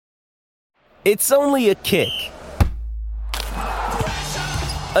It's only a kick,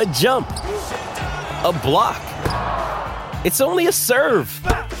 a jump, a block. It's only a serve.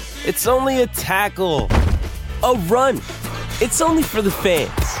 It's only a tackle, a run. It's only for the fans.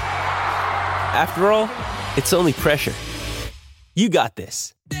 After all, it's only pressure. You got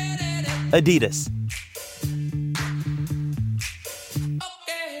this. Adidas.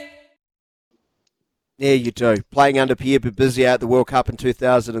 Yeah, you do. Playing under Pierre Babizia at the World Cup in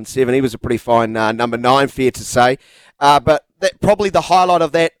 2007, he was a pretty fine number 9, fair to say. But probably the highlight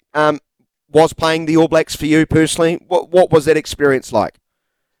of that was playing the All Blacks for you personally. What was that experience like?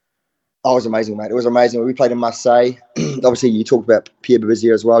 Oh, it was amazing, mate. It was amazing. We played in Marseille. Obviously, you talked about Pierre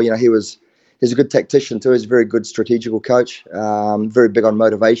Babizia as well. You know, he's a good tactician too. He's a very good strategical coach. Very big on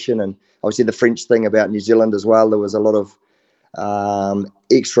motivation, and obviously the French thing about New Zealand as well. There was a lot of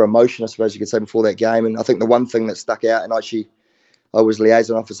extra emotion, I suppose you could say, before that game. And I think the one thing that stuck out, and actually I was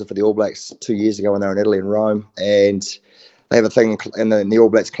liaison officer for the All Blacks 2 years ago when they were in Italy and Rome, and they have a thing in the All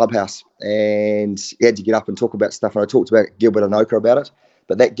Blacks clubhouse, and you had to get up and talk about stuff. And I talked about Gilbert Anoka about it.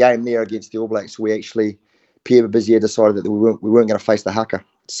 But that game there against the All Blacks, Pierre Babizia decided that we weren't going to face the haka.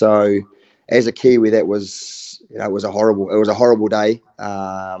 So as a Kiwi, that was, it was a horrible day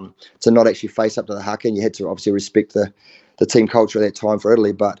to not actually face up to the haka, and you had to obviously respect the team culture at that time for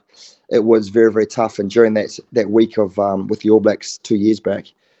Italy. But it was very, very tough. And during that week of with the All Blacks 2 years back,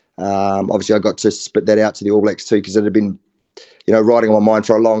 obviously I got to spit that out to the All Blacks too, because it had been, riding on my mind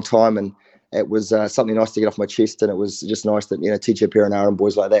for a long time, and it was something nice to get off my chest. And it was just nice that TJ Perenara and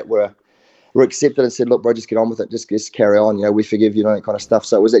boys like that were accepted and said, look, bro, just get on with it, just carry on, we forgive you, that kind of stuff.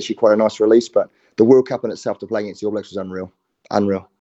 So it was actually quite a nice release. But the World Cup in itself, to play against the All Blacks, was unreal.